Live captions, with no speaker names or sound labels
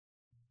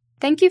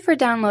Thank you for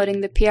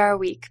downloading the PR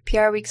Week,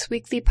 PR Week's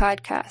weekly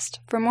podcast.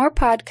 For more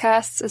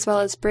podcasts as well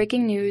as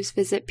breaking news,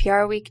 visit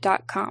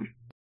prweek.com.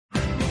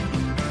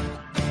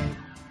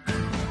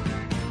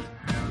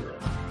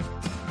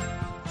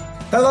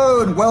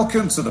 Hello and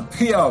welcome to the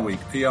PR Week,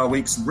 PR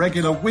Week's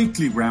regular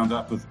weekly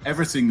roundup of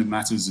everything that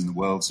matters in the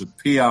worlds of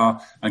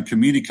PR and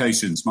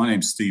communications. My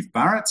name's Steve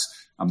Barrett.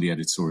 I'm the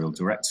editorial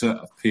director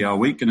of PR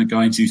Week, going to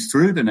guide you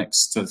through the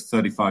next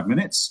 35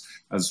 minutes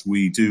as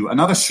we do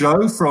another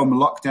show from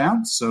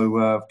lockdown.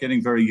 So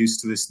getting very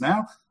used to this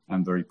now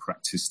and very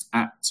practiced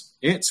at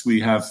it.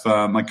 We have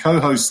my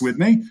co-host with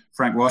me,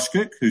 Frank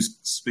Washcook, who's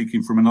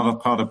speaking from another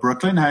part of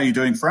Brooklyn. How are you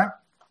doing, Frank?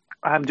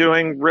 I'm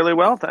doing really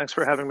well. Thanks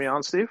for having me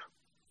on, Steve.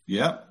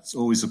 Yeah, it's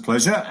always a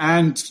pleasure.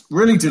 And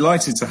really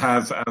delighted to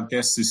have our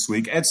guest this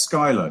week, Ed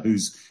Skyler,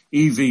 who's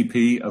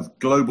EVP of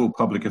Global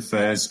Public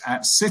Affairs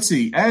at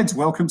Citi. Ed,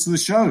 welcome to the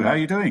show. How are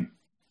you doing?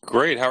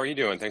 Great. How are you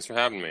doing? Thanks for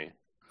having me.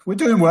 We're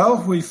doing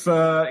well. We've,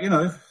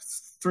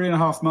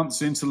 3.5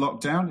 months into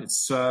lockdown.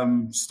 It's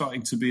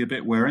starting to be a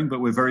bit wearing,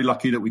 but we're very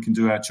lucky that we can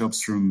do our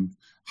jobs from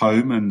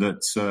home and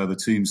that the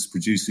team's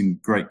producing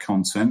great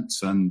content.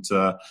 And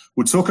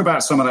we'll talk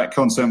about some of that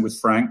content with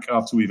Frank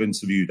after we've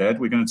interviewed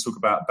Ed. We're going to talk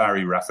about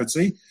Barry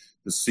Rafferty,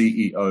 the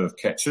CEO of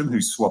Ketchum,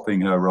 who's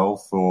swapping her role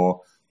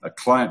for a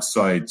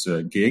client-side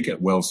gig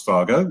at Wells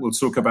Fargo. We'll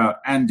talk about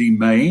Andy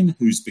Main,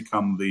 who's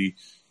become the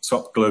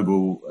top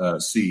global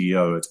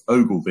CEO at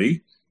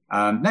Ogilvy.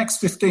 And Next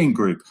 15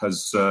 Group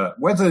has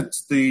weathered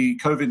the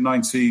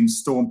COVID-19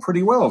 storm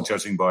pretty well,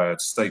 judging by a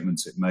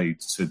statement it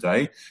made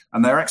today.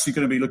 And they're actually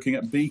going to be looking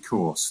at B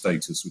Corp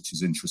status, which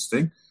is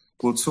interesting.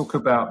 We'll talk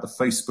about the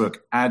Facebook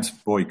ad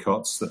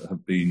boycotts that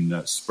have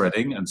been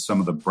spreading and some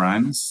of the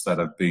brands that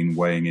have been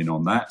weighing in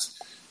on that.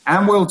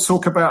 And we'll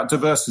talk about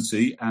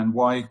diversity and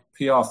why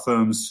PR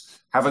firms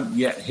haven't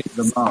yet hit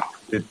the mark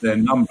with their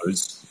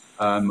numbers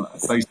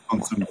based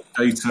on some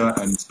data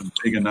and some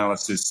big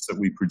analysis that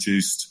we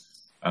produced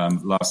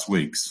last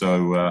week.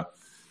 So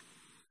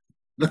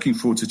looking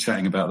forward to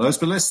chatting about those.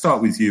 But let's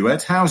start with you,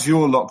 Ed. How's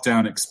your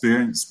lockdown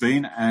experience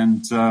been?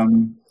 And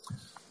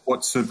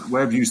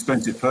where have you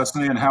spent it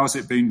personally? And how has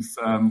it been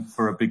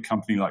for a big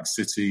company like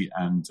Citi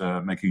and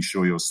making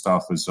sure your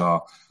staffers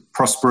are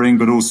prospering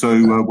but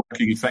also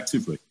working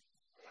effectively?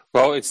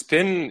 Well, it's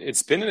been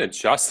an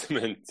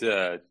adjustment,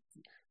 to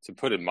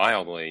put it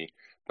mildly.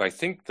 But I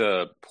think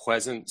the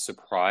pleasant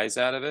surprise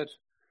out of it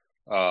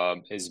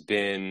has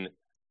been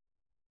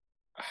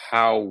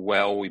how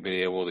well we've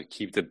been able to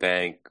keep the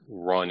bank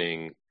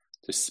running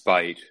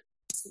despite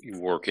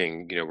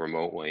working,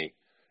 remotely.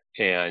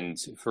 And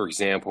for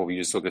example, if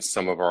you just look at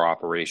some of our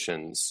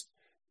operations,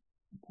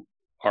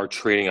 our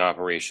trading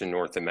operation,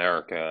 North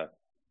America,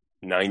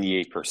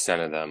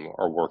 98% of them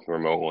are working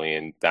remotely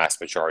and vast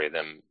majority of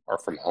them are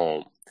from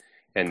home.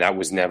 And that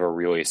was never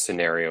really a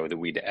scenario that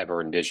we'd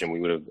ever envisioned. We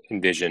would have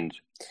envisioned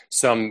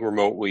some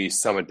remotely,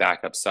 some at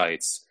backup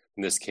sites.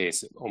 In this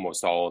case,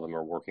 almost all of them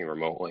are working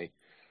remotely.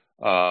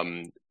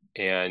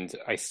 And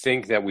I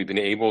think that we've been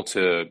able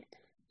to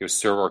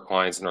serve our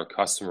clients and our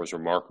customers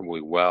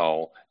remarkably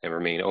well and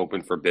remain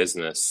open for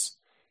business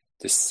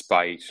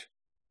despite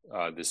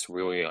this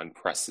really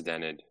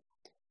unprecedented,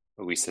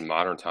 at least in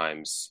modern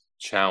times,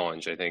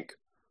 challenge. I think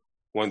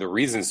one of the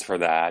reasons for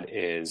that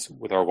is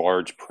with our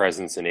large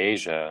presence in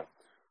Asia,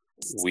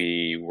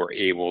 we were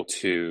able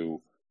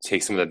to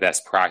take some of the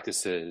best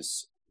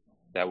practices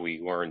that we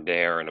learned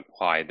there and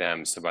apply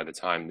them. So by the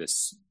time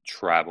this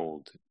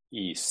traveled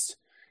east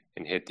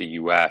and hit the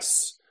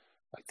U.S.,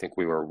 I think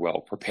we were well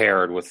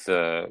prepared with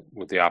the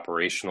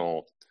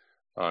operational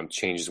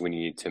changes we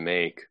needed to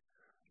make.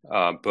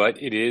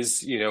 But it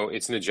is,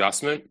 it's an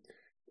adjustment.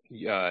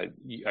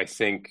 I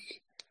think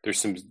there's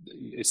some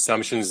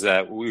assumptions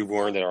that we've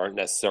learned that aren't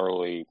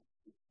necessarily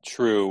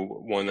true.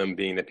 One of them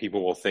being that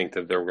people will think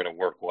that they're going to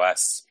work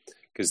less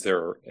because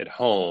they're at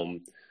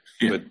home.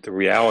 Yeah. But the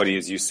reality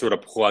is you sort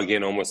of plug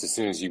in almost as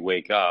soon as you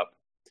wake up,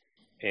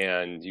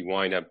 and you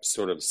wind up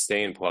sort of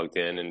staying plugged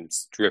in and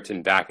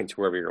drifting back into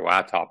wherever your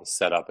laptop is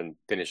set up and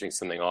finishing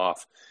something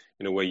off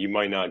in a way you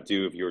might not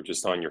do if you were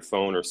just on your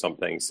phone or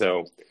something.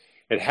 So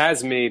it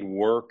has made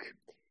work,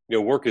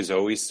 work is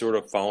always sort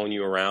of following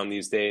you around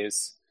these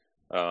days.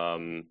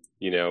 We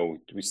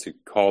used to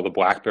call the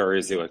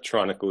BlackBerries the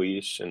electronic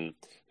leash, and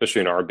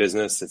especially in our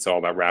business, it's all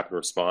about rapid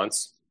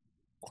response.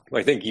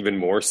 I think even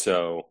more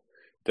so,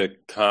 the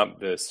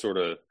sort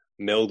of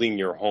melding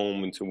your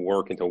home into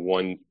work into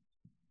one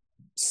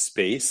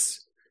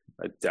space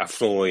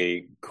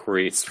definitely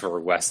creates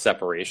for less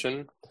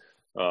separation.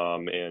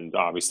 And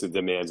obviously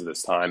the demands of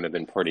this time have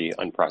been pretty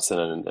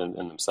unprecedented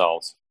in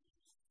themselves.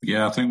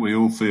 Yeah, I think we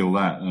all feel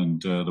that,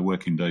 and the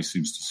working day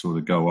seems to sort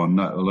of go on.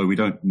 Although we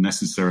don't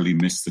necessarily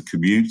miss the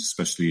commute,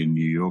 especially in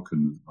New York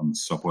and on the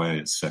subway,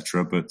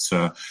 etc. But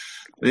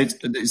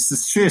it's the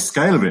sheer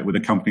scale of it with a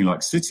company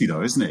like Citi,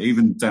 though, isn't it?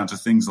 Even down to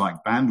things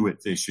like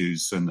bandwidth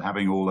issues and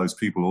having all those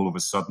people all of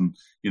a sudden,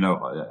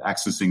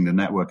 accessing the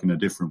network in a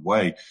different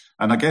way.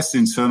 And I guess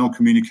internal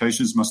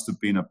communications must have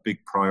been a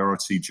big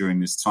priority during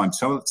this time.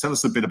 Tell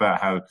us a bit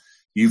about how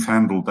you've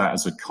handled that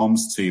as a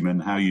comms team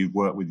and how you've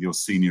worked with your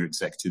senior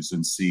executives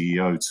and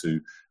CEO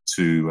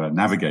to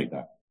navigate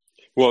that.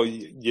 Well,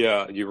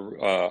 yeah,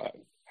 you're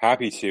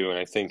happy to. And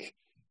I think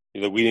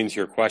the lead into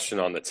your question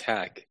on the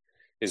tech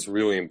is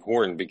really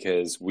important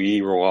because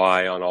we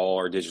rely on all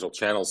our digital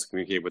channels to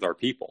communicate with our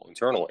people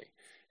internally.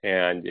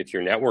 And if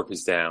your network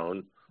is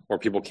down or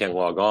people can't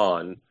log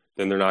on,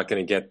 then they're not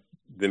going to get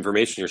the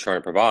information you're trying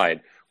to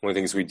provide. One of the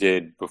things we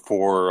did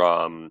before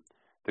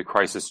the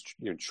crisis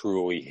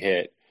truly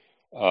hit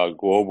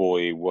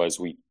globally was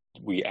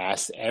we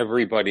asked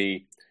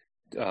everybody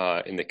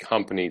in the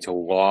company to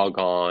log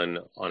on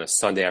a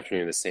Sunday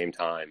afternoon at the same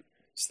time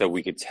so that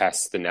we could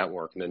test the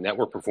network. And the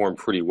network performed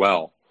pretty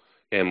well.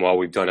 And while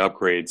we've done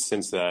upgrades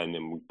since then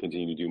and we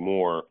continue to do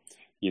more,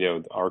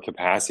 our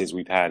capacities,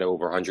 we've had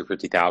over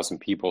 150,000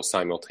 people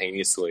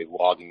simultaneously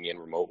logging in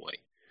remotely,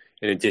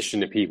 in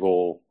addition to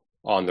people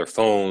on their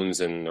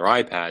phones and their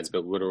iPads,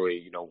 but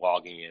literally,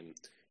 logging in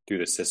through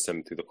the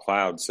system, through the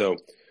cloud. So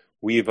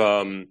we've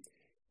been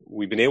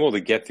able to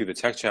get through the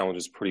tech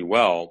challenges pretty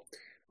well.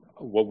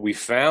 What we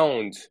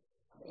found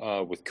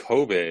with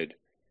COVID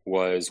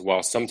was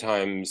while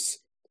sometimes,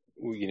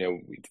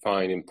 we'd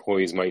find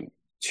employees might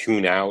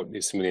tune out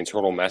some of the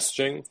internal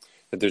messaging,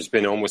 that there's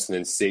been almost an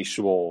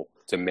insatiable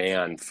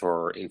demand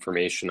for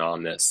information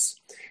on this.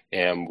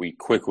 And we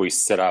quickly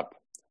set up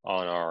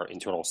on our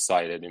internal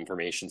site an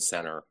information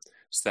center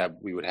so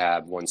that we would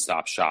have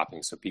one-stop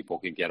shopping so people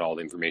could get all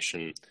the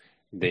information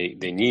they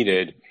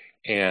needed.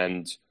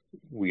 And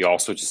we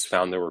also just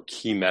found there were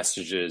key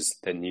messages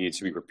that needed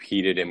to be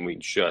repeated, and we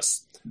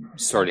just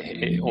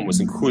started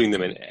almost including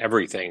them in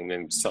everything,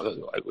 and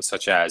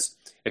such as,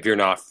 if you're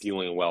not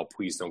feeling well,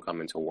 please don't come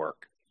into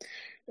work.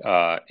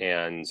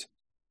 And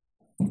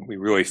we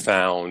really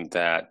found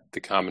that the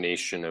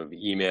combination of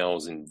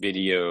emails and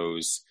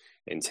videos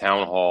and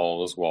town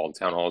halls, while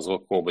town halls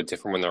look a little bit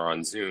different when they're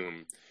on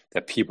Zoom,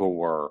 that people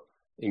were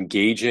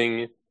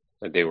engaging,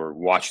 that they were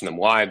watching them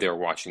live, they were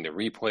watching the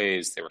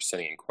replays, they were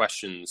sending in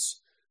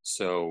questions.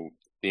 So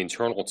the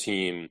internal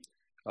team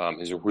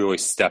has really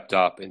stepped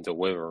up and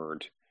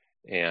delivered,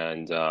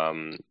 and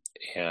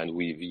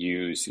we've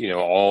used,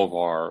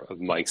 all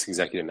of Mike's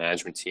executive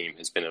management team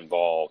has been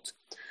involved,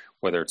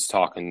 whether it's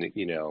talking,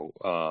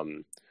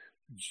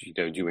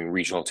 doing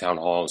regional town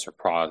halls or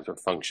product or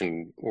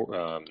function,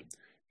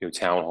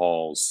 town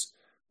halls,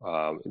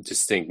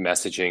 distinct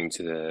messaging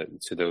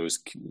to those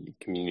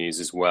communities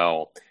as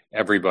well.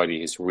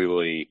 Everybody has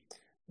really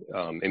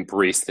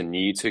embraced the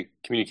need to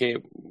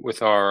communicate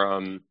with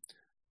our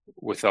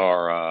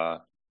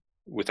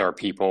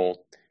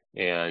people,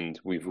 and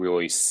we've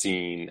really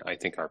seen, I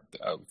think,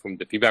 from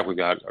the feedback we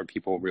got, our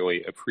people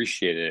really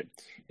appreciate it.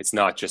 It's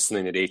not just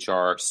something that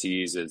HR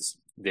sees as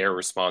their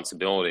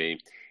responsibility;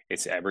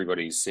 it's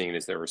everybody's seeing it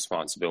as their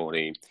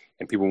responsibility,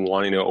 and people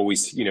wanting to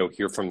always,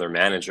 hear from their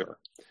manager,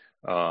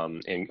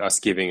 and us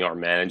giving our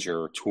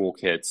managers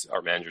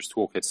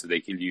toolkits so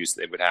they could use.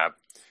 They would have,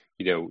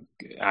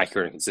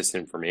 accurate and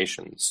consistent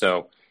information.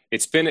 So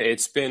it's been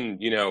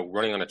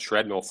running on a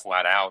treadmill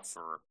flat out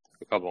for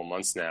a couple of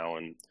months now,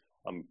 and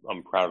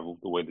I'm proud of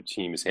the way the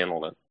team has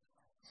handled it.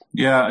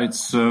 Yeah,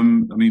 it's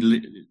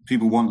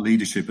people want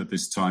leadership at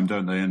this time,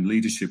 don't they? And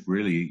leadership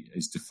really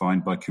is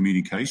defined by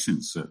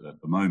communications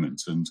at the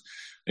moment, and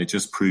it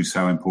just proves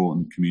how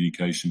important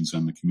communications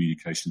and the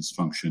communications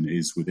function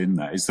is within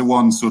that. Is there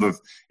one sort of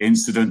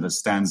incident that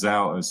stands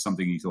out as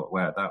something you thought,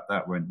 wow,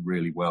 that went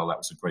really well, that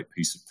was a great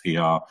piece of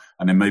PR,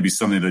 and then maybe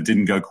something that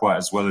didn't go quite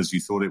as well as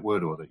you thought it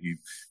would, or that you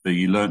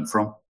learned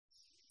from?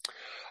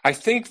 I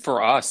think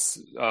for us,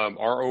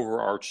 our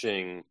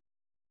overarching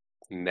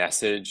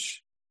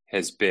message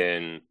has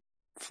been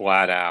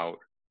flat out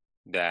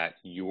that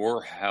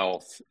your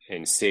health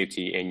and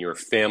safety and your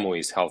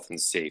family's health and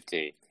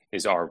safety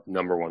is our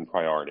number one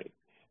priority.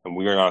 And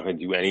we are not going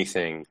to do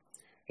anything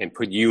and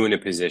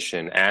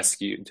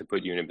ask you to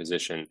put you in a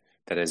position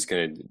that is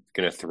going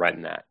to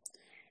threaten that.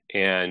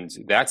 And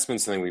that's been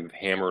something we've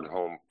hammered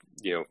home,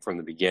 from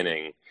the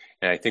beginning.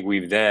 And I think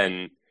we've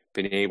then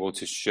been able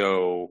to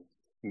show,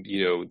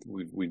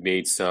 we've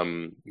made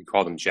some, we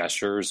call them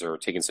gestures, or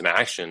taken some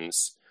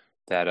actions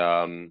that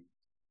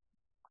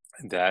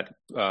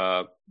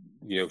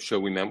show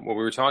we meant what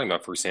we were talking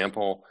about. For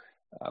example,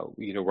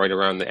 right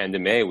around the end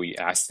of May, we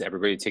asked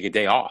everybody to take a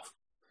day off,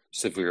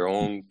 so for your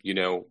own,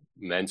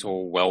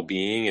 mental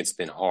well-being. It's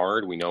been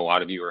hard. We know a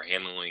lot of you are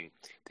handling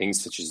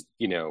things such as,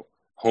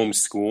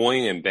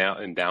 homeschooling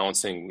and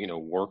balancing,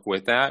 work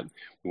with that.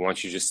 We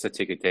want you just to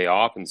take a day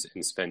off and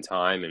spend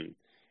time and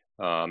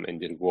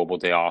did a global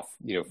day off,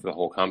 for the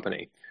whole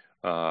company.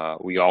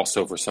 We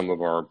also, for some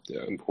of our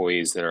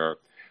employees that are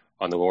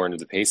on the lower end of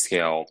the pay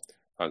scale,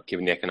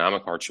 given the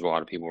economic hardship a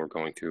lot of people were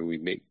going through,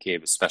 we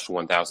gave a special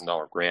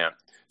 $1,000 grant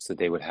so that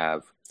they would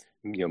have,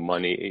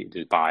 money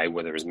to buy,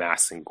 whether it was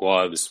masks and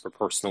gloves for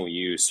personal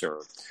use,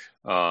 or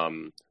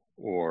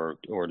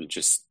to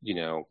just,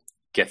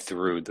 get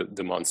through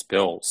the month's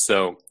bills.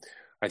 So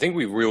I think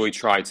we really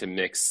tried to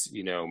mix,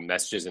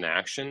 messages and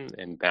action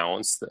and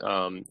balance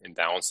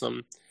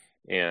them.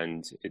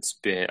 And it's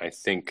been, I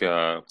think,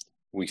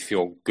 We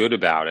feel good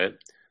about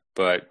it,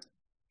 but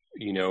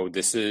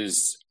this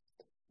is.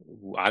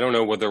 I don't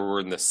know whether we're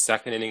in the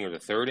second inning or the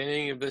third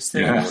inning of this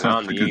thing, or we're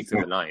not in the eighth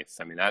or the ninth.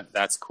 I mean,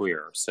 that's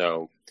clear.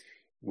 So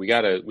we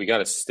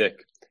gotta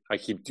stick. I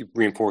keep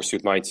reinforcing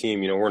with my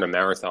team, we're in a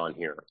marathon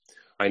here.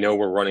 I know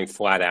we're running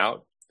flat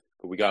out,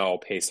 but we gotta all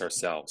pace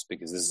ourselves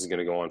because this is going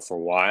to go on for a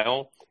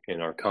while,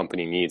 and our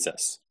company needs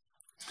us.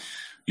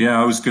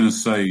 Yeah, I was going to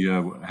say,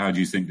 how do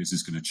you think this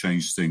is going to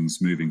change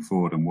things moving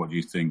forward, and what do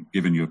you think,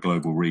 given your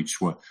global reach,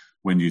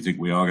 when do you think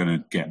we are going to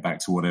get back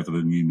to whatever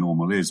the new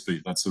normal is? But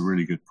that's a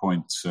really good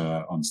point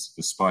on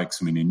the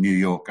spikes. I mean, in New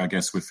York, I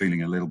guess we're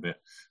feeling a little bit,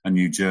 and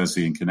New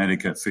Jersey and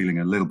Connecticut feeling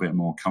a little bit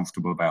more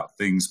comfortable about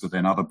things, but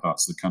then other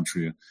parts of the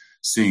country are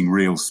seeing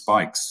real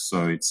spikes.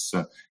 So it's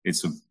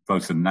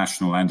both a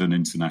national and an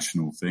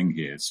international thing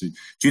here. So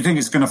do you think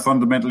it's going to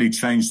fundamentally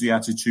change the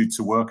attitude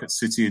to work at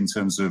Citi in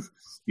terms of,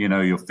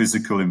 your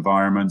physical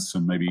environments,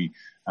 and maybe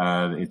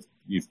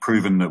you've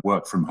proven that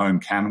work from home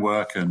can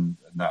work, and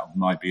that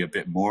might be a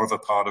bit more of a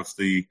part of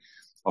the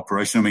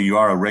operation? I mean, you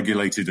are a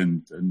regulated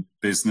and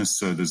business,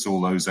 so there's all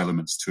those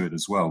elements to it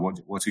as well.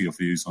 What are your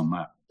views on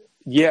that?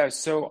 Yeah,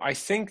 so I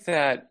think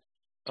that,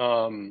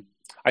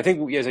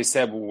 as I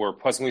said, we're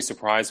pleasantly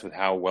surprised with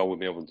how well we've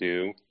been able to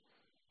do.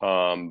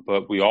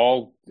 But we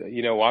all,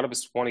 a lot of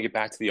us want to get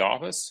back to the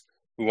office.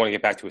 We want to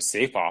get back to a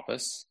safe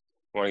office.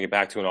 We want to get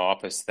back to an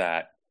office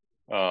that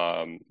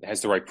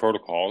has the right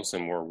protocols,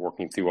 and we're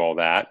working through all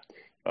that.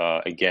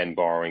 Again,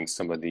 borrowing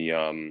some of the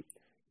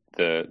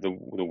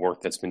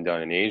work that's been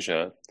done in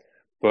Asia,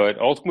 but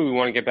ultimately we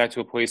want to get back to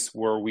a place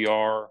where we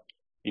are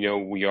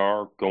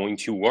going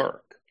to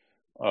work.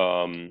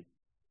 And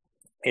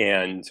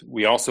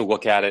we also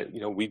look at it.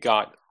 We've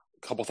got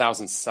a couple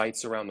thousand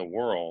sites around the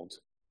world.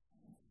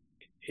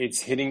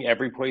 It's hitting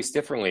every place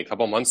differently. A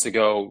couple months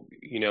ago,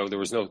 there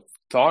was no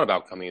thought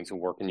about coming into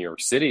work in New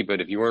York City,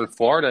 but if you were in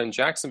Florida and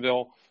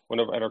Jacksonville,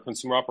 at our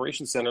Consumer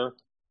Operations Center,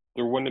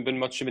 there wouldn't have been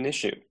much of an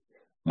issue.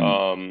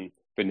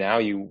 But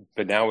now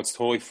it's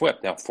totally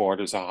flipped. Now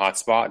Florida's a hot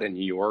spot, and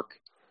New York,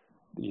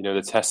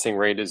 the testing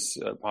rate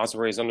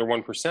positive rate is under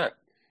 1%,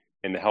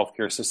 and the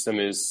healthcare system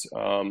is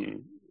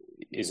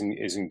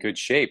in good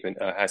shape and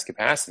has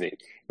capacity.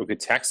 Look at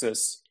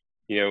Texas,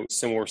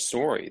 similar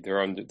story.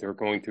 They're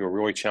going through a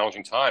really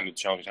challenging time. A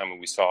challenging time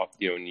when we saw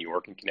in New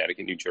York and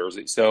Connecticut, New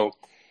Jersey. So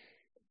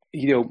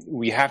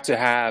we have to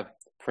have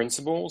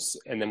principles,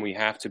 and then we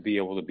have to be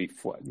able to be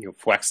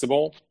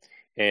flexible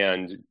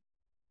and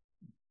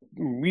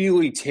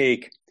really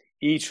take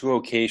each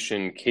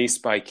location case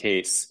by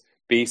case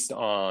based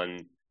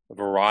on a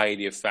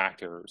variety of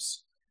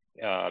factors,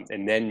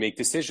 and then make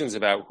decisions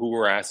about who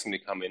we're asking to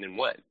come in and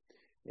when.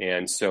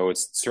 And so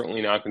it's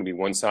certainly not going to be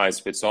one size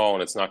fits all,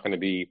 and it's not going to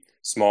be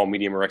small,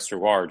 medium, or extra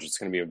large. It's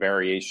going to be a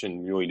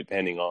variation really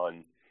depending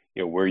on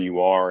where you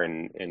are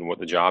and what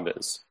the job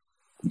is.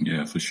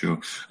 Yeah, for sure.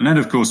 And then,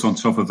 of course, on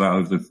top of that,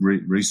 over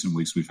the recent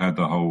weeks, we've had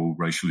the whole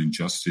racial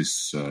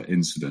injustice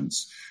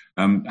incidents.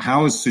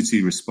 How has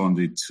Citi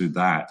responded to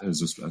that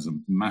as a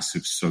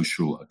massive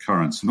social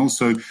occurrence? And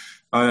also,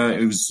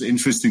 it was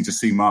interesting to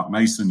see Mark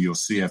Mason, your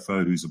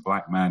CFO, who's a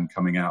black man,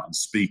 coming out and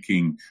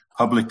speaking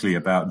publicly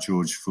about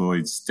George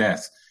Floyd's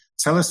death.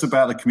 Tell us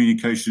about the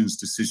communications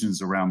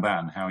decisions around that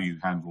and how you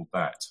handled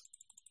that.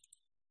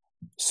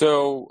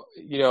 So,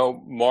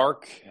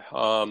 Mark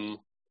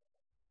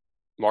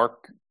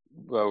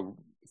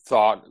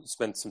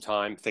spent some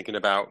time thinking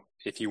about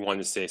if he wanted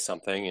to say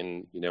something,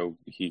 and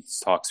he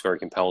talks very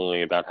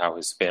compellingly about how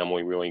his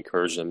family really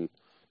encouraged him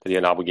that he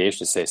had an obligation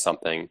to say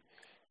something,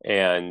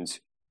 and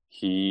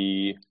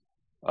he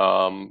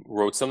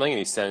wrote something and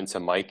he sent it to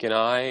Mike and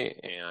I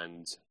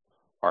and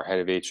our head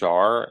of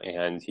HR,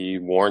 and he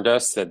warned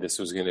us that this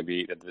was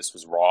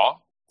raw,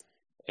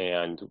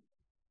 and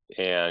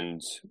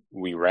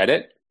we read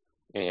it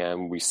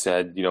and we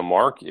said,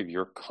 Mark, if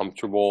you're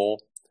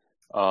comfortable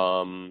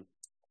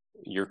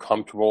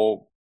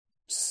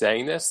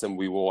saying this, then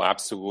we will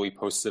absolutely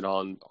post it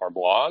on our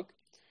blog,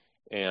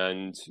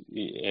 and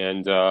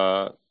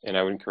I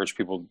would encourage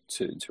people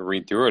to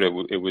read through it.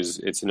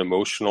 It's an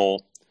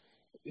emotional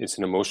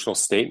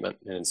statement,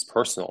 and it's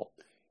personal,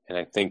 and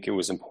I think it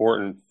was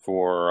important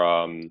for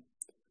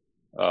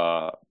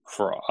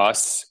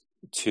us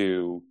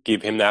to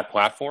give him that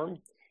platform,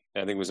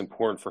 and I think it was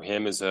important for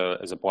him as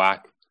a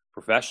black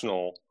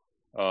professional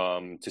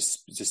to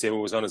say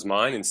what was on his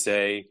mind and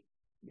say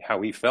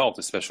how he felt,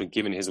 especially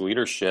given his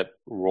leadership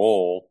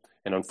role,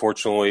 and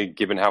unfortunately,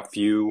 given how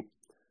few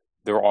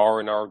there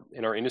are in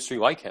our industry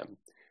like him.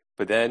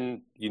 But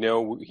then, he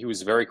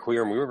was very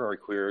clear, and we were very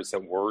clear, is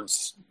that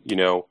words,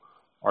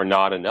 are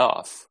not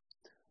enough.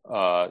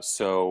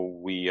 So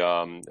we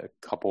a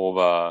couple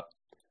of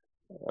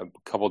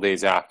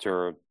days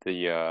after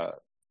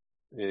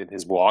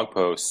his blog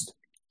post,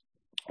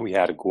 we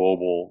had a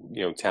global,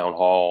 town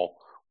hall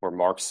where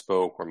Mark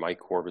spoke, where Mike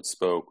Corbett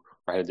spoke,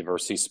 our head of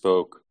diversity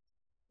spoke.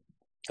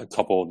 A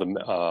couple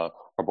of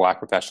our black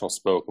professionals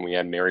spoke, and we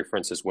had Mary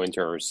Frances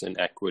Winters in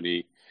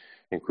equity,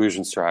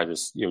 inclusion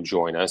strategist,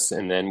 join us.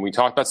 And then we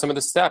talked about some of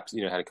the steps,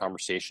 had a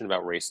conversation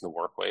about race in the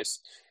workplace.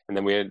 And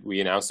then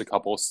we announced a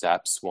couple of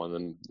steps, one of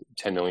them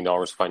 $10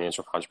 million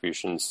financial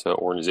contributions to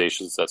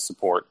organizations that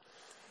support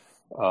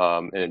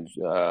and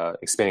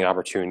expanding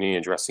opportunity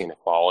and addressing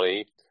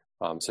inequality,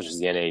 such as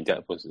the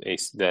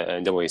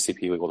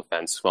NAACP Legal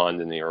Defense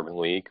Fund and the Urban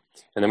League.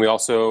 And then we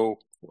also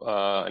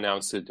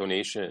announced a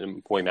donation and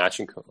employee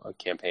matching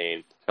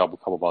campaign to help a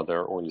couple of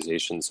other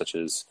organizations such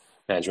as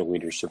Management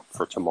Leadership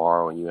for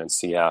Tomorrow and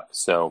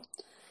UNCF.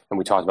 And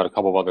we talked about a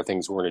couple of other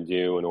things we're going to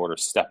do in order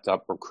to step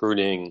up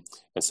recruiting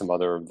and some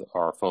other of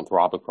our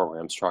philanthropic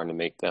programs, trying to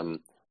make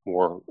them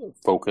more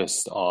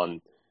focused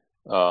on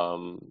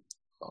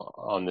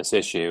this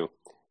issue.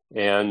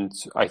 And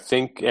I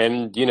think,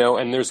 and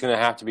there's going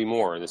to have to be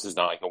more. This is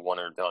not like a one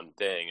or done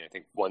thing. I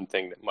think one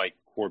thing that Mike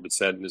Corbett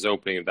said in his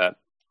opening of that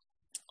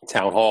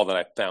town hall that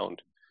I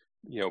found,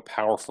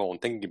 powerful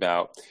and thinking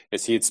about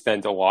is he had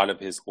spent a lot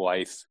of his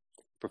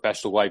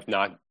professional life,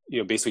 not,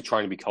 basically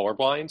trying to be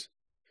colorblind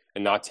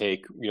and not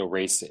take,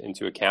 race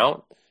into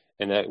account.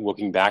 And that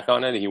looking back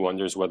on it, he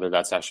wonders whether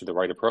that's actually the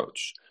right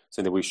approach.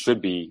 So that we should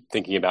be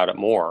thinking about it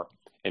more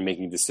and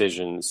making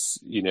decisions,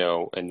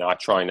 and not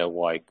trying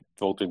to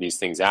filter these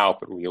things out,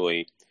 but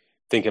really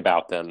think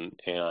about them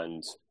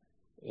and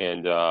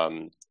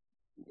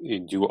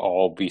do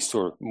all be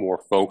sort of more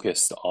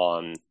focused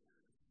on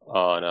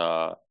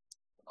the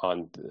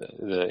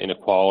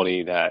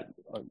inequality that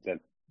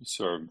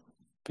sort of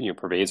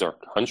pervades our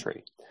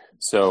country.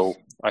 So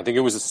I think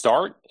it was a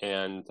start,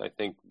 and I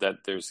think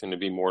that there's going to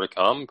be more to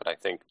come. But I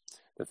think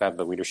the fact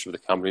that the leadership of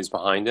the company is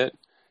behind it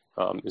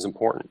is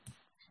important.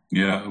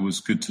 Yeah, it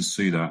was good to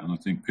see that, and I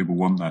think people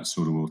want that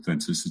sort of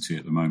authenticity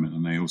at the moment,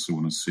 and they also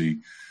want to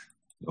see.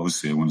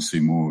 Obviously, I want to see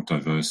more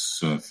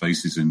diverse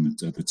faces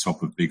at the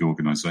top of big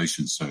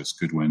organisations. So it's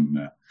good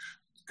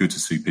good to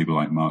see people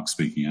like Mark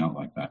speaking out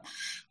like that.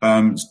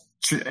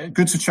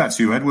 Good to chat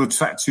to you, Ed. We'll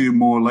chat to you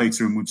more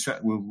later, and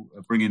we'll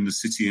bring in the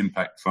Citi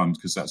Impact Fund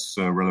because that's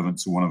relevant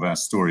to one of our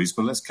stories.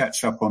 But let's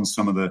catch up on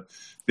some of the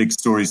big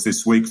stories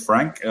this week,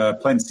 Frank.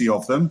 Plenty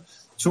of them.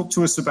 Talk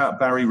to us about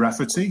Barry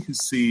Rafferty, who's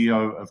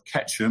CEO of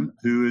Ketchum,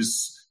 who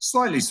has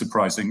slightly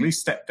surprisingly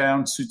stepped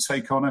down to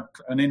take on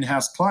an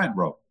in-house client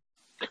role.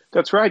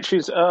 That's right.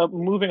 She's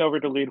moving over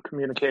to lead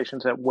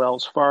communications at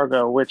Wells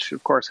Fargo, which,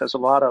 of course, has a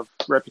lot of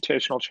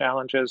reputational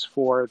challenges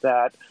for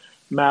that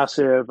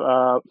massive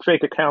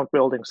fake account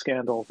building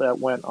scandal that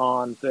went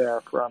on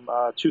there from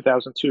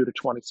 2002 to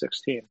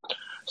 2016.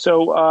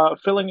 So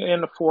filling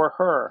in for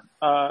her,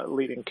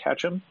 leading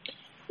Ketchum,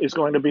 is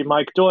going to be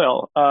Mike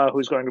Doyle,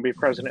 who's going to be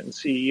president and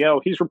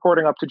CEO. He's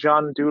reporting up to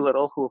John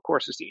Doolittle, who, of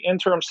course, is the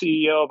interim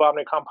CEO of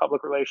Omnicom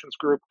Public Relations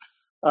Group.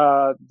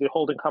 The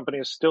holding company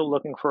is still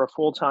looking for a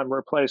full-time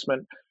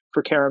replacement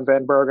for Karen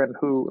Van Bergen,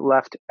 who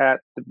left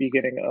at the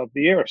beginning of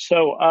the year.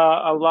 So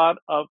a lot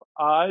of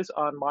eyes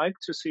on Mike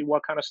to see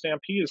what kind of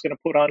stamp he is going to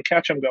put on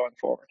Ketchum going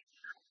forward.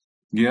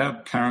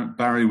 Yeah,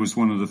 Barry was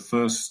one of the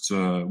first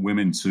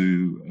women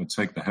to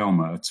take the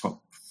helm at a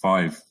top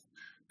 5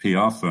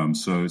 PR firm,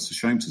 so it's a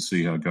shame to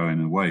see her going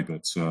away,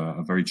 but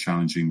a very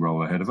challenging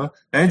role ahead of her.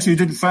 Ed, you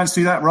didn't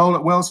fancy that role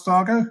at Wells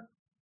Fargo?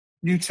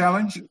 New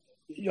challenge?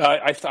 Yeah,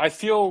 I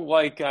feel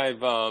like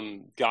I've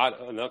got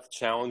enough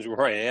challenge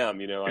where I am.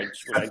 When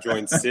I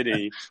joined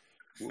Citi,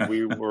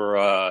 we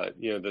were,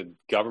 the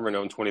government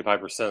owned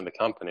 25% of the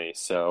company.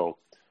 So,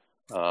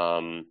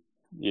 I've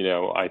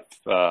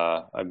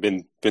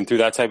been through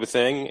that type of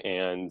thing,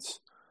 and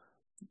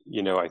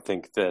I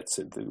think that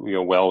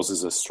Wells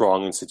is a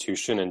strong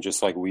institution, and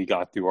just like we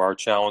got through our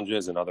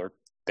challenges, and other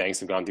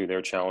banks have gone through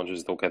their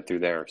challenges, they'll get through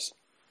theirs.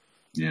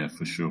 Yeah,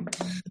 for sure.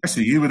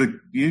 Actually, you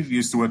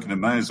used to work in the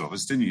mayor's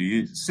office, didn't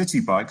you?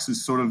 Citi Bikes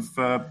is sort of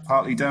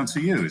partly down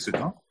to you, is it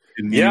not?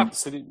 We have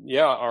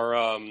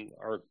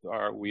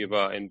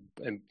and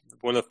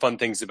one of the fun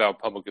things about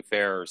public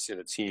affairs,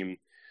 the team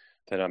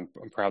that I'm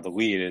proud to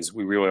lead, is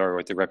we really are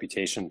with the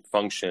reputation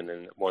function,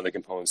 and one of the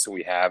components that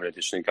we have, in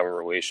addition to government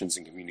relations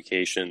and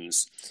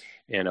communications,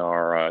 in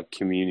our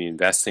community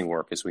investing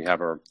work, is we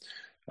have our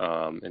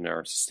in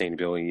our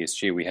sustainability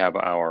ESG, we have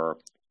our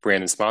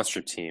brand and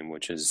sponsorship team,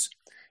 which is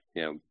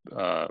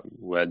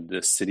led the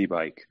Citi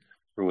Bike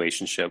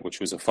relationship, which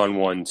was a fun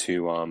one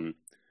to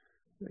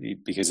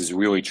because it's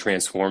really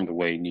transformed the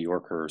way New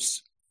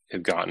Yorkers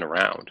have gotten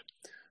around.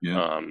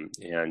 Yeah.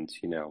 And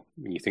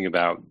when you think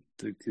about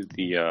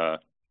the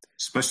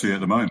especially at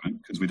the moment,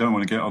 because we don't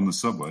want to get on the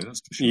subway,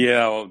 that's for sure.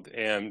 Yeah,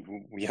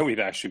 and we've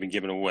actually been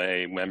giving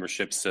away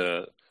memberships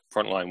to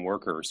frontline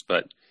workers,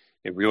 but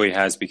it really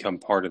has become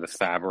part of the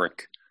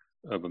fabric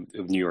of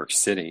New York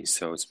City.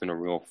 So it's been a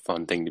real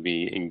fun thing to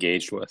be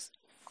engaged with.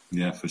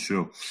 Yeah, for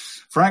sure.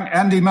 Frank,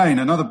 Andy Main,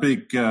 another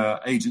big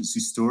agency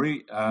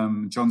story.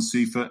 John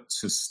Seifert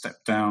has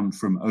stepped down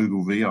from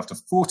Ogilvy after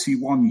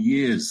 41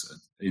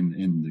 years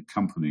in the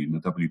company, in the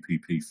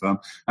WPP firm.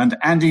 And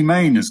Andy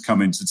Main has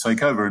come in to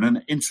take over, and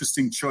an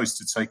interesting choice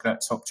to take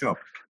that top job.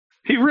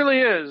 He really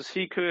is.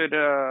 He could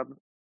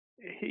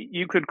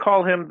You could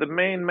call him the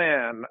main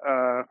man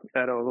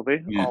at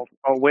Ogilvy. Yeah.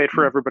 I'll wait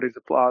for everybody's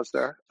applause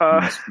there.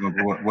 Yes,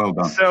 well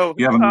done. So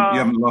You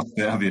haven't lost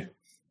it, have you?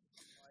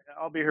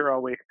 I'll be here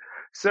all week.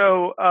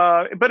 So,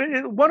 but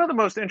one of the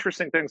most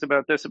interesting things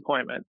about this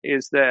appointment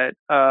is that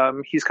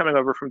he's coming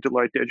over from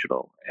Deloitte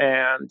Digital,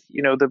 and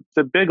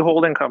the big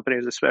holding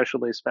companies,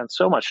 especially, spent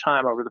so much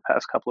time over the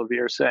past couple of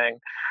years saying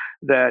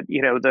that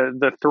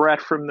the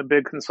threat from the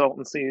big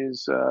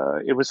consultancies,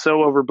 it was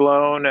so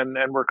overblown,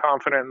 and we're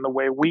confident in the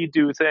way we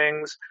do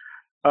things.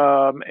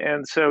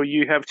 And so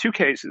you have two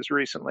cases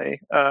recently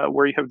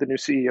where you have the new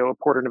CEO of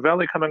Porter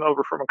Novelli coming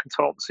over from a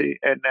consultancy,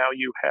 and now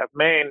you have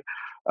Maine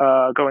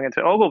going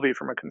into Ogilvy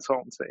from a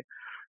consultancy.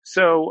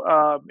 So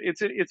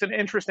it's an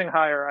interesting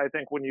hire, I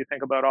think, when you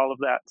think about all of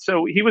that.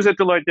 So he was at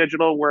Deloitte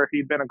Digital, where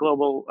he'd been a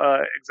global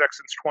exec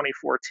since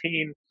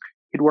 2014.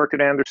 He'd worked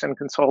at Anderson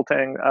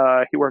Consulting.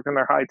 He worked in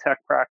their high tech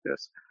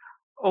practice.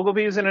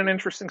 Ogilvy is in an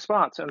interesting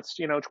spot since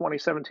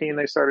 2017.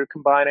 They started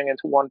combining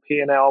into one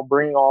P&L,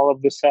 bringing all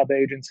of the sub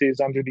agencies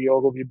under the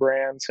Ogilvy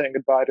brand, saying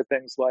goodbye to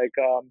things like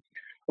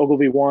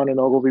Ogilvy One and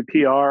Ogilvy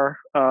PR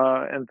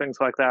and things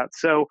like that.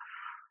 So,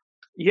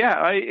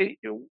 yeah,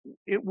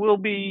 we'll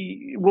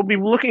be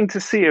looking to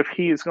see if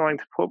he is going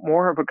to put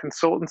more of a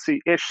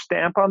consultancy-ish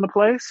stamp on the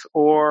place,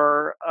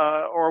 or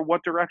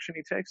what direction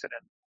he takes it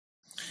in.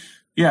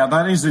 Yeah,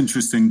 that is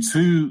interesting.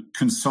 Two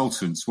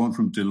consultants, one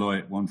from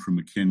Deloitte, one from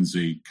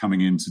McKinsey, coming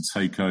in to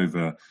take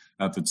over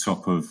at the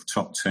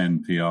top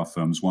 10 PR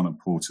firms, one at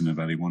Porter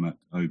Novelli, one at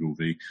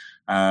Ogilvy.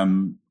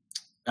 And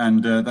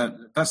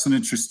that's an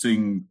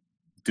interesting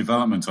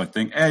development, I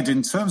think. Ed,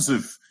 in terms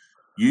of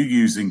you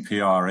using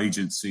PR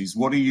agencies,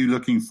 what are you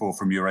looking for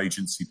from your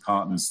agency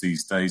partners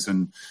these days?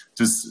 And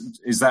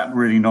is that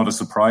really not a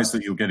surprise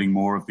that you're getting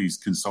more of these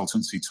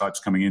consultancy types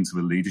coming into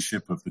the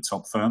leadership of the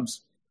top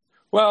firms?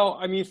 Well,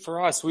 I mean,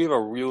 for us, we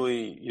have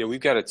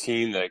we've got a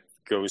team that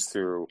goes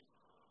through,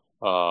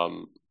 where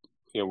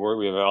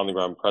we have an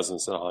on-the-ground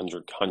presence in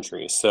 100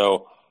 countries.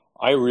 So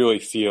I really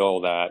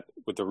feel that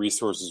with the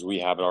resources we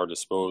have at our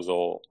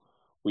disposal,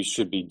 we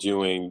should be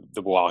doing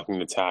the blocking,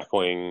 the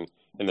tackling,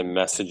 and the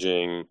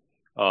messaging,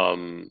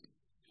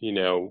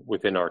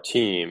 within our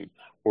team.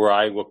 Where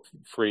I look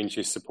for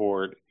agency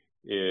support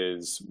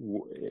is,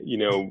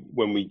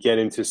 when we get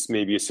into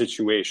maybe a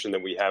situation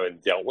that we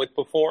haven't dealt with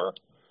before,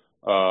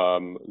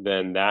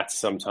 then that's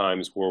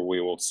sometimes where we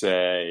will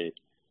say,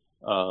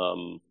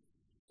 maybe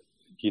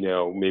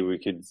we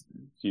could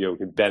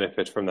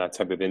benefit from that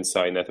type of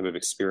insight and that type of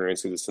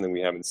experience if it's something we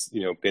haven't,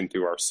 been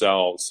through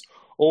ourselves.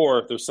 Or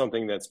if there's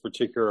something that's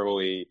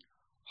particularly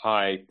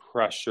high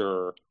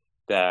pressure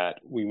that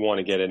we want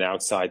to get an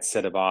outside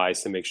set of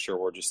eyes to make sure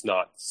we're just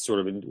not sort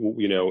of,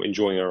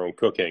 enjoying our own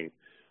cooking.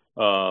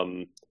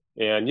 And,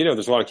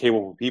 there's a lot of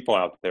capable people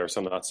out there,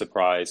 so I'm not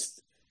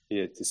surprised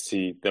to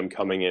see them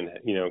coming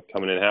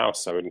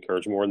in-house. I would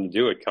encourage more of them to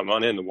do it. Come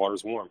on in, the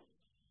water's warm.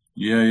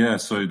 Yeah.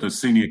 So the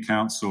senior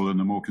counsel and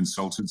the more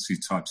consultancy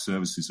type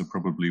services are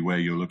probably where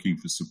you're looking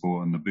for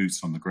support, and the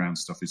boots on the ground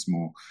stuff is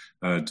more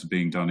to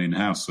being done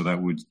in-house. So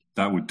that would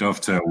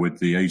dovetail with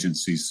the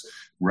agencies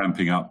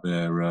ramping up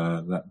their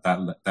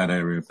that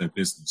area of their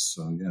business.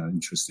 So yeah,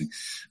 interesting.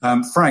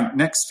 Frank,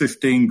 Next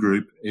 15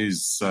 Group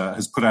has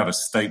put out a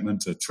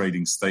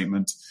trading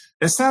statement.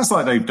 It sounds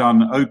like they've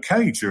done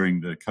okay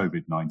during the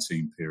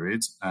COVID-19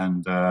 period,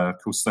 and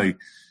of course they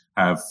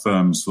have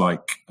firms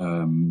like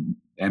M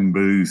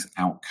Booth,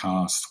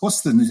 Outcast.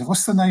 What's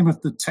the name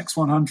of the Tex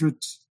 100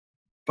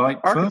 bike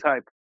Archetype.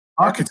 Firm?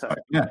 Archetype.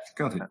 Yeah,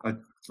 got it. I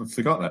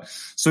forgot that.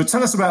 So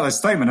tell us about their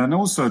statement. And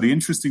also the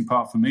interesting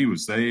part for me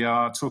was they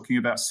are talking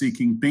about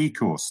seeking B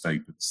Corp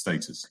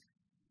status.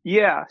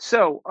 Yeah.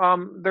 So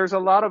there's a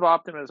lot of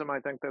optimism,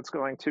 I think, that's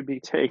going to be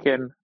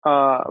taken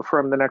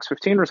from the Next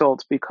 15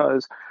 results,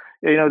 because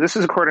this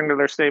is according to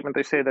their statement.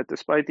 They say that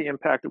despite the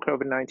impact of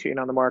COVID-19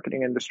 on the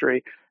marketing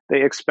industry,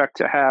 they expect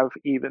to have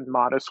even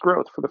modest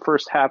growth for the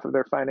first half of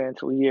their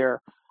financial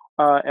year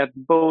at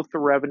both the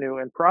revenue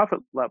and profit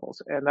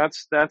levels. And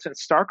that's in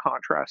stark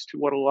contrast to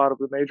what a lot of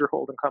the major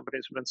holding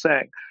companies have been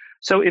saying.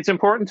 So it's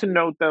important to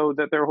note, though,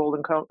 that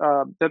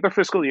that their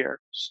fiscal year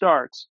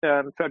starts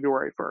on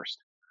February 1st.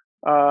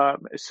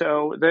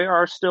 So they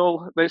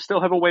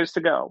still have a ways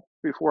to go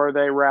before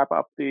they wrap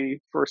up the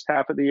first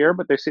half of the year,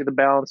 but they see the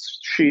balance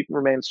sheet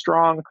remains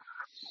strong.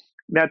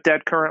 Net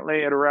debt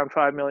currently at around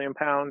 £5 million,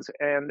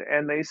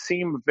 and they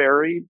seem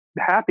very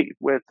happy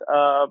with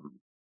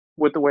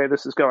the way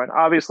this is going.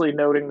 Obviously,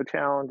 noting the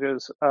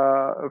challenges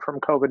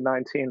from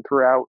COVID-19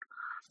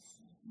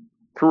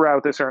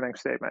 throughout this earnings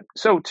statement.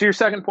 So, to your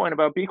second point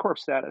about B Corp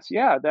status,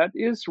 yeah, that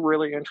is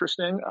really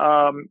interesting.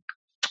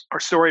 Our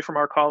story from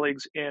our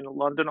colleagues in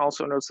London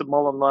also notes that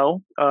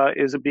MullenLowe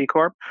is a B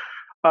Corp.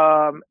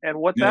 And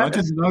what I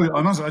didn't know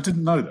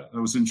that.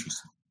 That was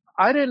interesting.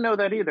 I didn't know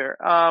that either.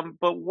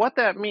 But what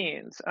that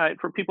means,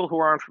 for people who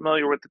aren't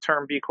familiar with the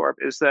term B Corp,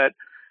 is that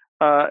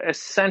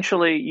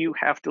essentially you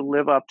have to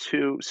live up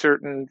to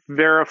certain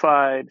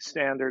verified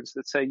standards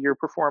that say you're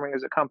performing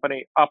as a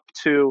company up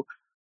to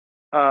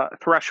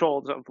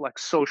thresholds of like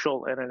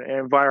social and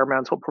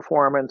environmental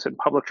performance and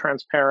public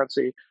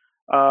transparency.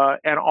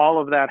 And all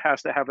of that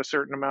has to have a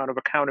certain amount of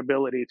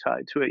accountability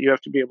tied to it. You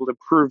have to be able to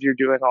prove you're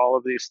doing all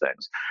of these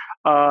things.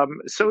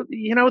 So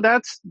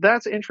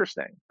that's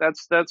interesting.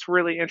 That's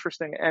really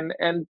interesting.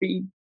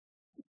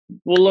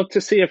 We'll look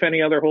to see if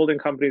any other holding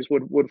companies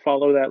would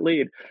follow that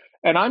lead.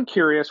 And I'm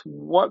curious,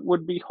 what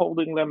would be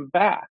holding them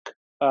back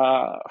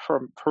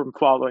from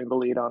following the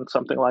lead on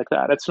something like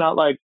that? It's not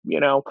like,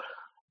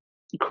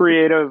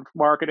 creative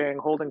marketing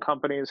holding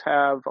companies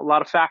have a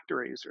lot of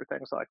factories or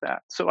things like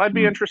that. So I'd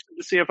be interested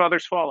to see if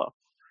others follow.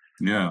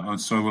 Yeah,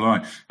 so will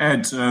I.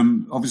 Ed,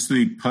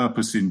 obviously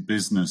purpose in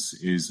business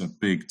is a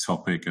big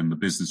topic, and the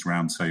Business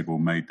Roundtable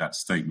made that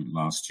statement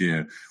last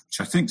year, which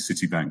I think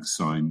Citibank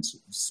signed,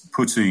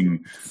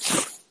 putting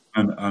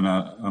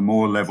a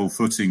more level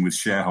footing with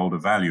shareholder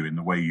value in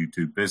the way you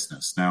do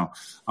business. Now,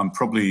 I'm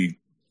probably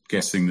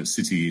guessing that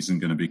Citi isn't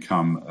going to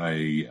become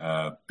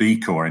a B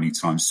Corp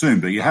anytime soon,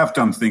 but you have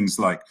done things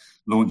like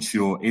launch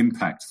your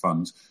impact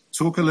fund.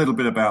 Talk a little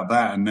bit about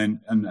that, and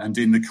then and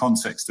in the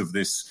context of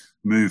this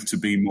move to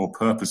be more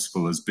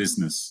purposeful as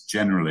business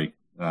generally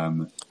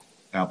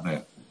out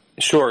there.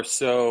 Sure.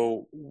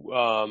 So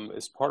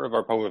as part of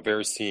our public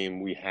affairs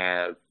team, we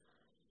have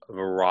a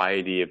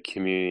variety of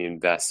community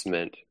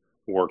investment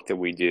work that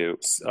we do.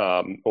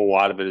 A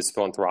lot of it is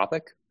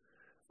philanthropic.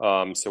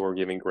 So we're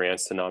giving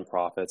grants to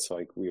nonprofits.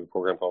 Like we have a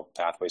program called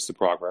Pathways to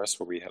Progress,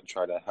 where we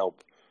try to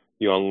help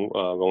young,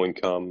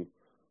 low-income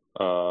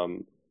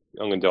young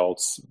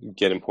adults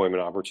get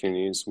employment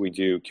opportunities. We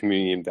do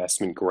community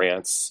investment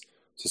grants,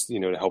 just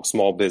to help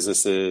small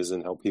businesses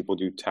and help people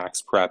do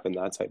tax prep and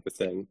that type of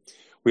thing.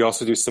 We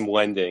also do some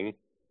lending,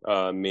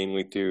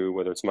 mainly through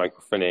whether it's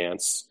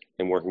microfinance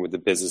and working with the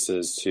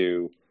businesses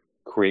to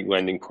create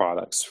lending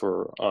products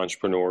for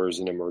entrepreneurs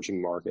in emerging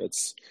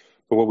markets.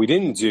 But what we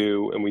didn't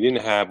do, and we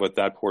didn't have with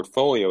that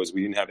portfolio, is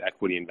we didn't have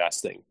equity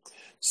investing.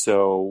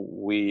 So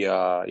we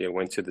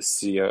went to the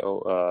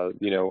CEO,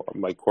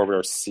 Mike Corbett,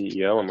 our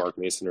CEO, and Mark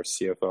Mason, our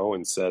CFO,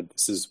 and said,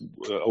 this is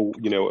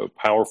a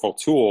powerful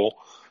tool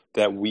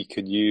that we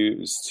could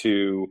use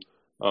to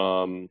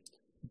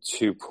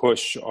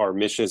push our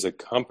mission as a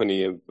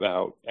company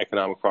about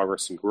economic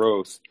progress and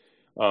growth,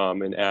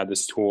 and add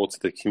this tool to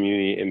the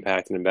community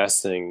impact and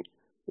investing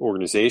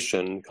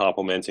organization,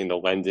 complementing the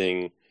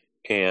lending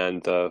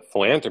and the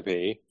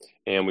philanthropy.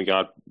 And we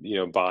got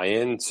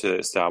buy-in to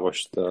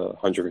establish the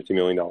 $150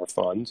 million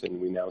fund,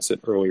 and we announced it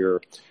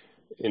earlier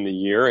in the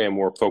year. And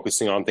we're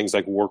focusing on things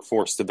like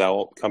workforce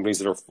development, companies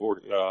that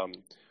are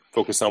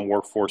focused on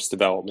workforce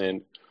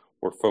development.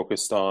 We're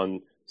focused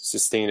on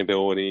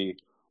sustainability.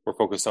 We're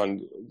focused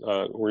on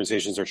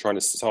organizations that are trying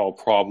to solve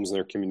problems in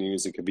their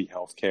communities. It could be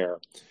healthcare.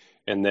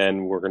 And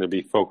then we're going to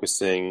be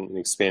focusing and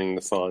expanding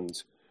the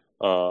fund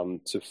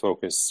to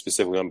focus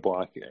specifically on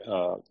Black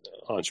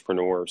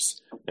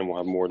entrepreneurs. And we'll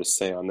have more to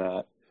say on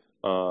that.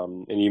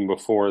 And even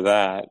before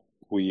that,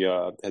 we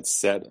had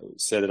said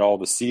that all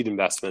the seed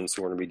investments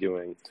we're going to be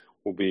doing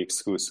will be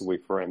exclusively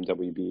for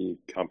MWB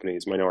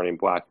companies, minority and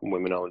Black and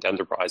women-owned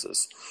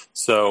enterprises.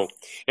 So,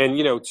 and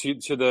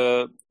to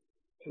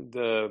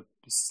the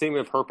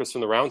statement of purpose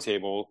from the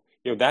roundtable,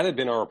 that had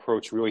been our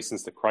approach really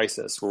since the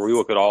crisis, where we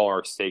look at all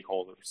our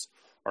stakeholders,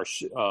 our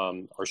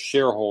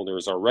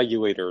shareholders, our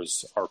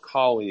regulators, our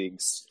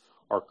colleagues,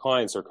 our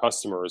clients, our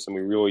customers, and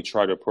we really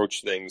try to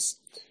approach things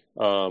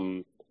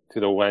through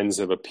the lens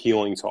of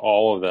appealing to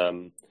all of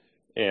them,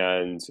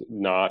 and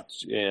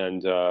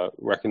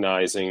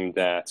recognizing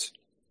that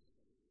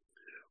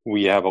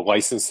we have a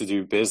license to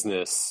do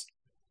business,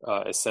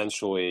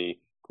 essentially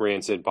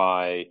granted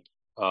by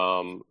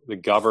the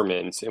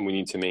government, and we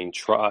need to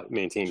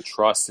maintain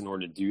trust in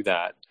order to do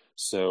that.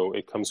 So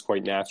it comes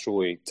quite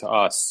naturally to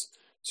us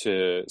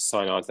to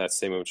sign on to that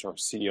statement, which our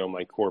CEO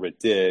Mike Corbett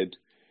did.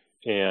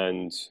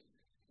 And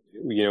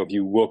if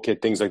you look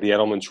at things like the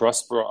Edelman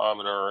Trust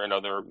Barometer and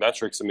other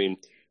metrics,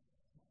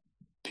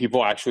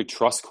 people actually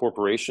trust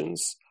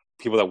corporations.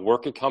 People that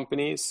work at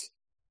companies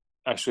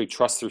actually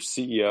trust their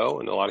CEO,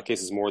 in a lot of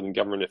cases more than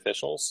government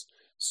officials.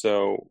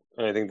 So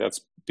I think that's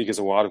because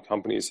a lot of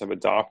companies have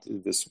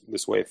adopted this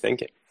way of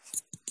thinking.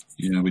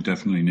 Yeah, we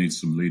definitely need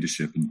some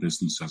leadership, and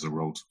business has a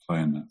role to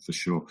play in that for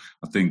sure.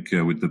 I think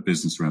with the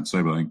Business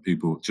Roundtable, I think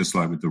people, just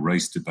like with the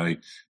race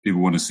debate,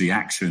 people want to see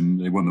action.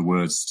 They want the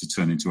words to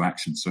turn into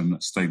action. So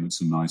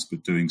statements are nice,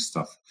 but doing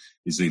stuff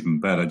is even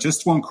better.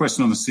 Just one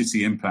question on the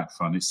Citi Impact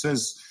Fund. It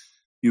says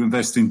you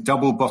invest in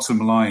double bottom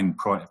line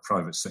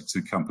private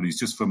sector companies.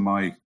 Just for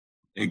my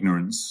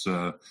ignorance,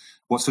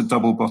 what's a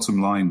double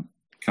bottom line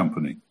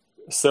company?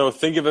 So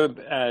think of it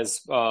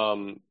as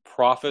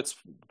profits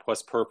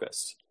plus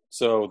purpose.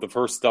 So the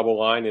first double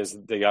line is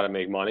they got to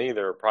make money.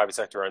 They're a private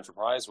sector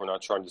enterprise. We're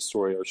not trying to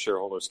destroy our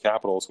shareholders'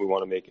 capital. So we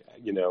want to make,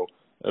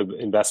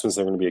 investments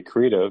that are going to be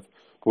accretive.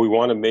 But we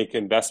want to make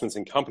investments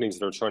in companies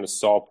that are trying to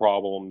solve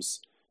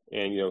problems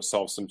and,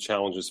 solve some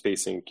challenges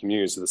facing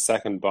communities. So the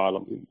second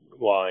bottom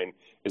line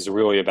is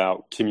really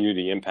about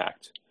community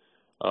impact.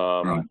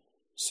 Right.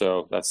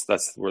 So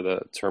that's where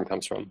the term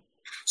comes from.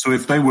 So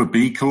if they were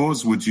B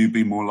Corps, would you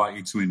be more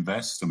likely to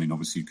invest? I mean,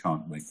 obviously you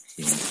can't make.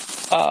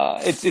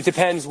 It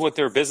depends what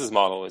their business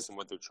model is and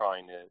what they're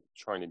trying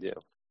to do.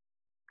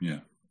 Yeah.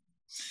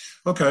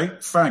 Okay,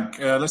 Frank,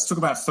 let's talk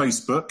about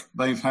Facebook.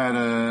 They've had,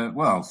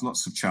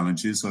 lots of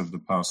challenges over the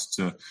past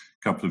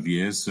couple of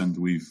years, and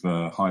we've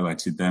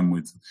highlighted them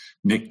with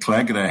Nick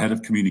Clegg, their head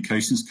of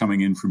communications,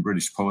 coming in from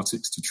British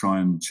politics to try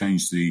and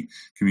change the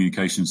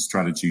communications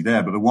strategy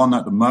there. But the one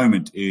at the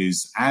moment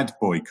is ad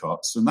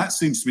boycotts, and that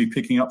seems to be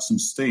picking up some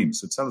steam.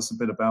 So tell us a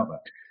bit about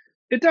that.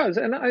 It does,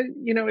 and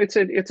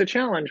it's a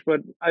challenge, but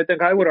I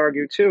think I would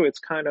argue too it's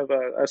kind of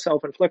a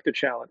self-inflicted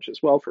challenge as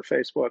well for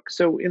Facebook.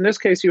 So in this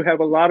case, you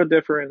have a lot of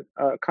different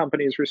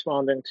companies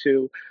responding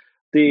to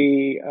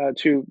the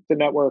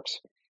network's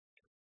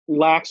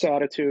lax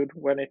attitude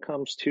when it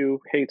comes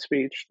to hate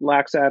speech,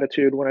 lax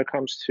attitude when it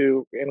comes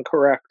to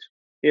incorrect,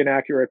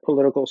 inaccurate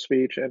political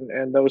speech,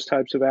 and those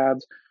types of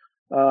ads.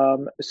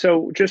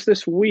 So just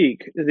this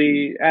week,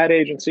 the ad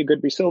agency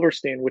Goodby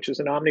Silverstein, which is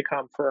an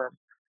Omnicom firm,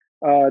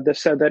 that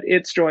said that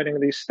it's joining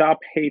the Stop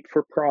Hate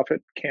for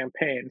Profit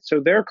campaign. So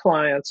their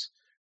clients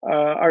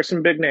are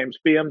some big names: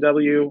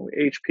 BMW,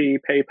 HP,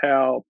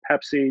 PayPal,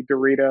 Pepsi,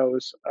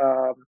 Doritos,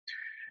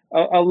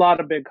 a lot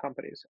of big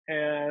companies.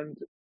 And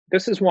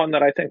this is one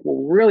that I think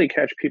will really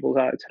catch people's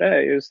eye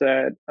today, is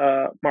that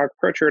Mark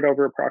Pritchard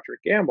over at Procter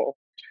 & Gamble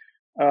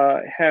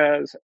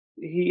has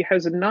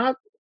not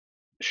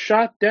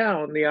shot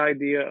down the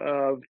idea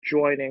of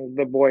joining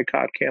the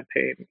boycott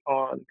campaign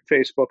on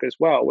Facebook as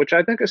well, which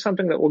I think is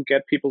something that will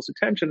get people's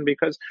attention,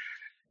 because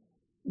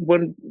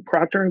when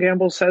Procter &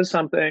 Gamble says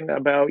something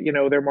about,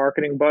 their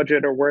marketing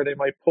budget or where they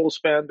might pull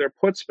spend or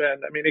put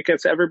spend, I mean, it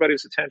gets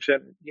everybody's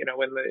attention,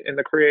 in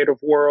the creative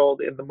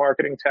world, in the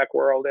marketing tech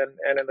world,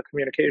 and in the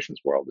communications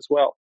world as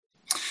well.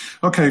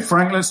 Okay,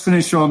 Frank, let's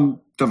finish on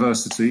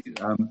diversity.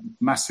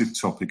 Massive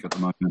topic at the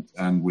moment,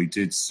 and we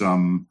did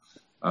some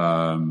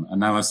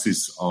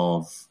analysis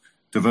of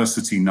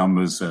diversity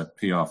numbers at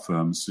PR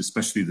firms,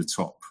 especially the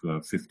top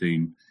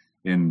 15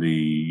 in the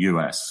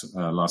US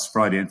last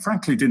Friday, and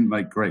frankly didn't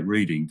make great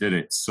reading, did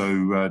it?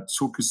 So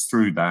talk us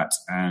through that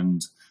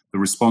and the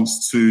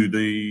response to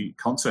the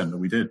content that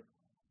we did.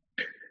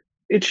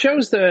 It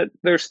shows that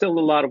there's still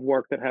a lot of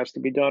work that has to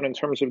be done in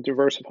terms of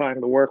diversifying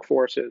the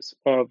workforces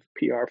of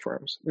PR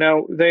firms.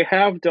 Now, they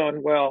have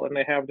done well and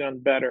they have done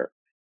better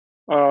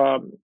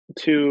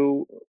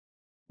to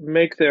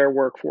make their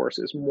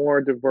workforces more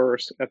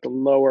diverse at the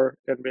lower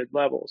and mid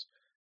levels.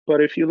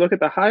 But if you look at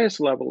the highest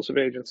levels of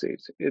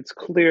agencies, it's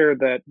clear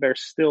that there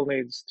still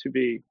needs to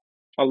be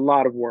a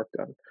lot of work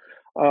done.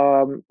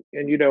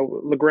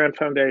 LeGrand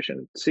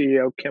Foundation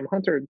CEO Kim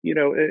Hunter,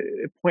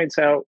 it points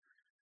out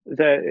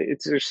that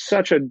there's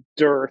such a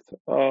dearth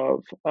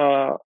of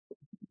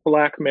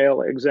Black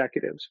male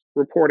executives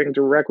reporting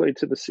directly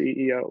to the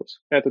CEOs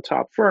at the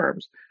top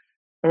firms.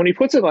 And when he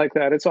puts it like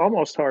that, it's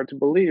almost hard to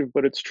believe,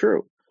 but it's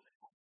true.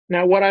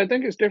 Now, what I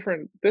think is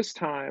different this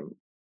time,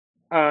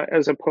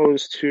 as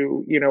opposed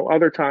to,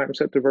 other times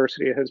that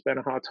diversity has been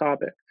a hot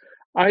topic,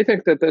 I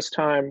think that this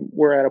time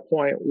we're at a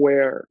point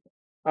where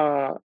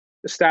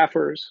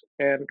staffers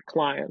and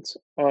clients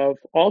of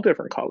all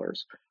different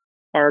colors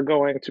are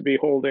going to be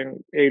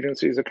holding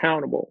agencies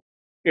accountable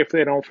if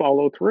they don't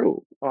follow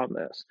through on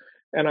this.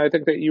 And I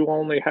think that you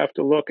only have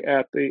to look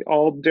at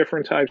all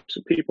different types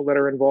of people that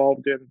are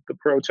involved in the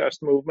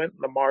protest movement,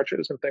 the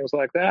marches and things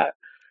like that,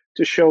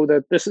 to show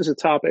that this is a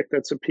topic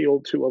that's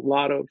appealed to a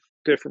lot of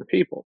different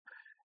people.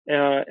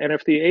 And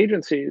if the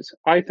agencies,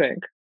 I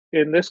think,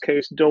 in this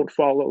case, don't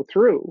follow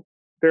through,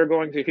 they're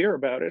going to hear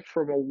about it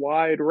from a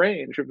wide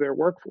range of their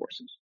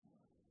workforces.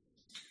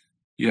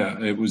 Yeah,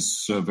 it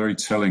was very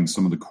telling,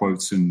 some of the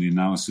quotes in the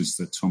analysis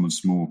that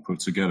Thomas Moore put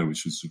together,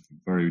 which was a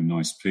very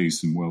nice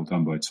piece and well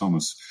done by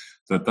Thomas.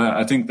 That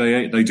I think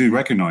they do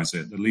recognize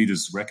it. The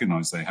leaders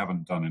recognize they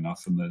haven't done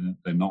enough and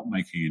they're not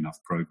making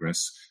enough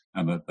progress,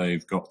 and that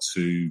they've got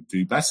to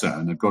do better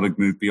and they've got to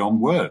move beyond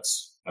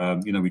words.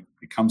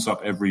 It comes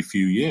up every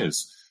few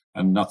years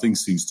and nothing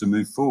seems to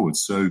move forward.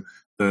 So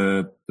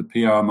the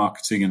PR,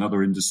 marketing and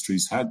other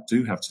industries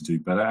do have to do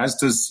better, as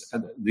does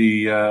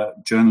the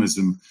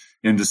journalism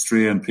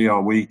industry and PR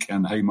Week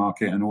and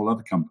Haymarket and all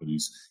other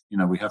companies.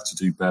 We have to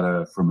do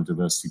better from a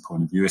diversity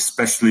point of view,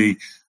 especially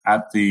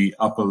at the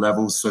upper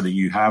levels, so that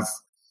you have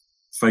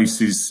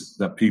faces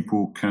that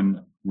people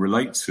can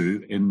relate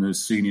to in the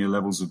senior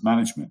levels of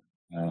management.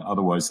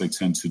 Otherwise, they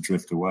tend to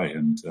drift away,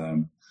 and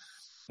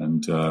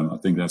I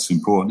think that's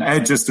important.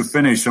 Ed, just to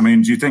finish, do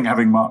you think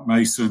having Mark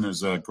Mason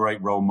as a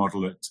great role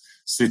model at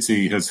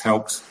Citi has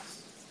helped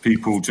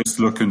people just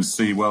look and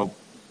see,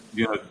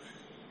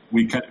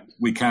 we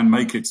can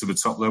make it to the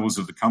top levels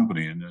of the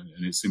company, and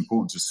it's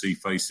important to see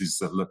faces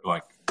that look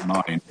like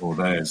mine or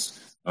theirs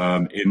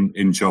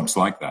in jobs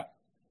like that?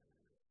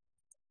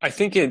 I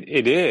think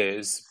it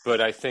is,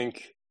 but I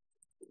think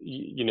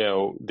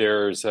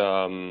there's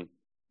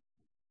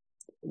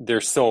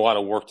still a lot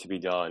of work to be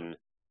done,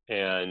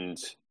 and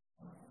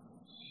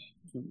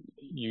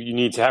you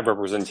need to have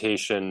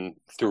representation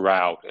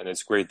throughout. And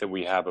it's great that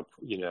we have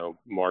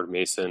Mark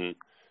Mason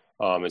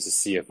as a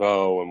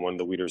CFO and one of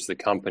the leaders of the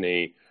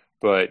company.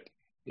 But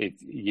we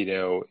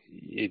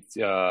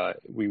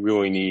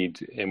really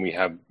need, and we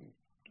have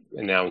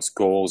announced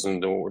goals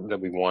and that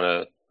we want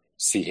to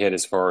see hit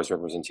as far as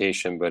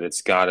representation. But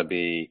it's got to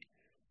be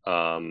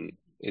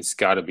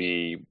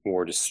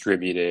more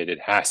distributed.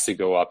 It has to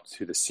go up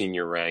to the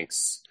senior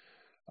ranks.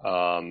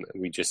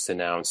 We just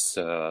announced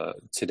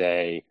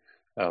today.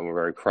 We're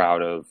very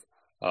proud of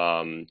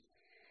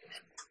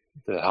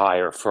the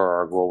hire for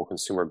our global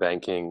consumer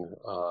banking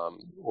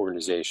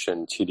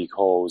organization. TD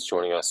Cole is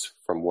joining us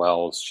from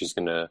Wells. She's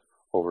going to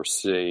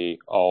oversee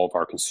all of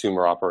our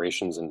consumer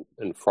operations and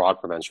fraud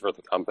prevention for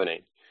the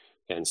company.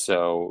 And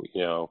so,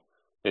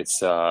 it's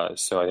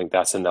so I think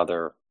that's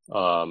another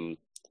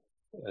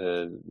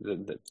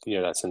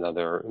that's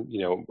another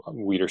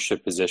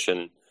leadership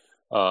position,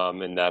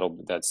 and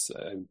that's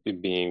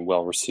being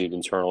well received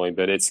internally.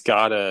 But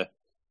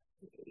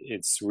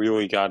it's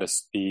really got to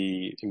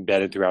be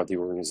embedded throughout the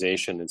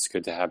organization. It's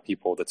good to have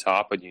people at the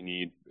top, but you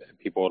need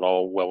people at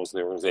all levels of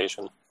the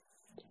organization.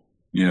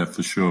 Yeah,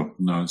 for sure.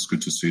 No, it's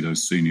good to see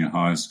those senior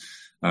hires.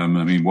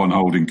 One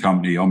holding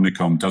company,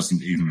 Omnicom,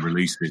 doesn't even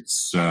release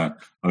its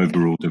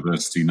overall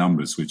diversity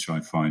numbers, which I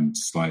find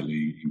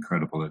slightly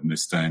incredible in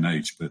this day and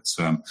age. But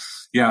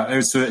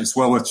it's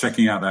well worth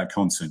checking out that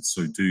content.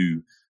 So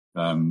do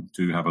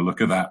have a look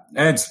at that.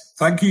 Ed,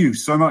 thank you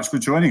so much for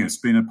joining us.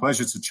 It's been a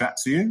pleasure to chat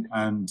to you,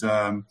 and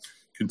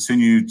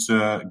continued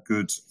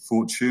good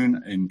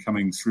fortune in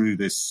coming through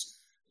this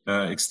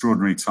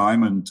extraordinary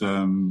time,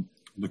 and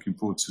looking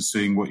forward to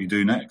seeing what you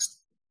do next.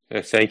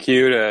 Thank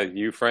you to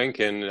you, Frank,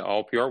 and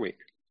all PR Week.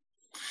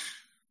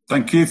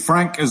 Thank you,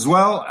 Frank, as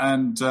well.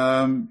 And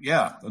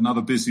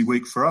another busy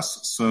week for us.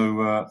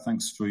 So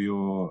thanks for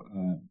your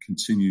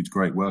continued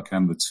great work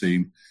and the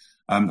team.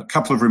 A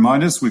couple of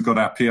reminders. We've got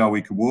our PR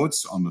Week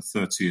Awards on the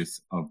 30th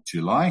of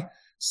July.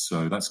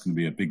 So that's going to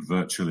be a big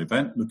virtual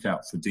event. Look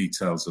out for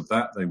details of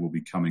that. They will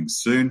be coming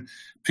soon.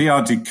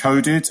 PR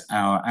Decoded,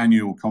 our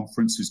annual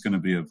conference, is going to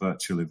be a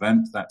virtual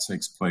event. That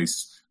takes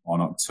place on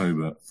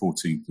October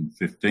 14th and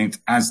 15th,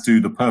 as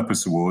do the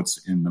Purpose Awards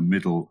in the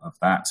middle of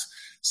that.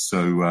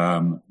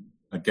 So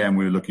again,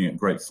 we're looking at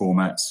great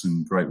formats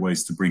and great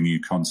ways to bring you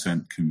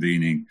content,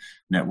 convening,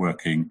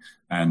 networking,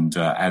 and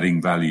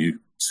adding value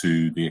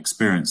to the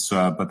experience.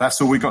 But that's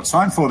all we've got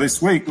time for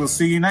this week. We'll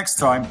see you next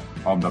time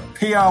on the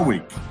PR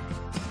Week.